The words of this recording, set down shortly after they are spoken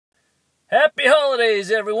Happy holidays,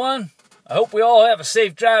 everyone. I hope we all have a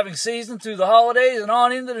safe driving season through the holidays and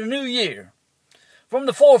on into the new year. From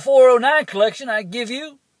the 4409 collection, I give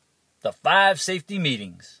you the 5 safety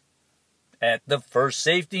meetings. At the first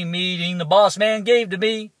safety meeting, the boss man gave to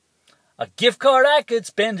me a gift card I could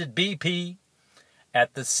spend at BP.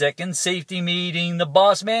 At the second safety meeting, the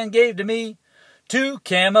boss man gave to me 2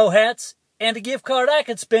 camo hats and a gift card I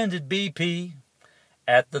could spend at BP.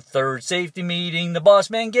 At the third safety meeting, the boss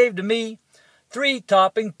man gave to me 3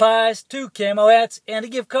 topping pies, 2 camo hats, and a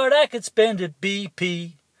gift card I could spend at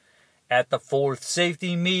BP. At the fourth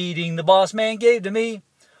safety meeting, the boss man gave to me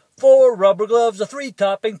 4 rubber gloves, a 3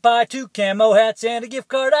 topping pie, 2 camo hats, and a gift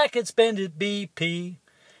card I could spend at BP.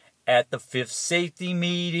 At the fifth safety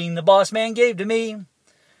meeting, the boss man gave to me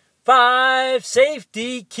 5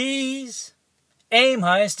 safety keys. Aim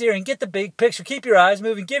high and steer and get the big picture. Keep your eyes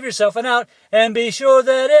moving, give yourself an out, and be sure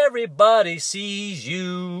that everybody sees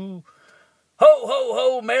you. Ho, ho,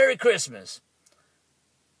 ho, Merry Christmas.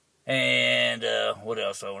 And, what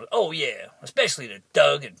else I want to... Oh, yeah, especially to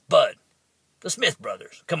Doug and Bud, the Smith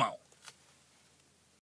brothers. Come on.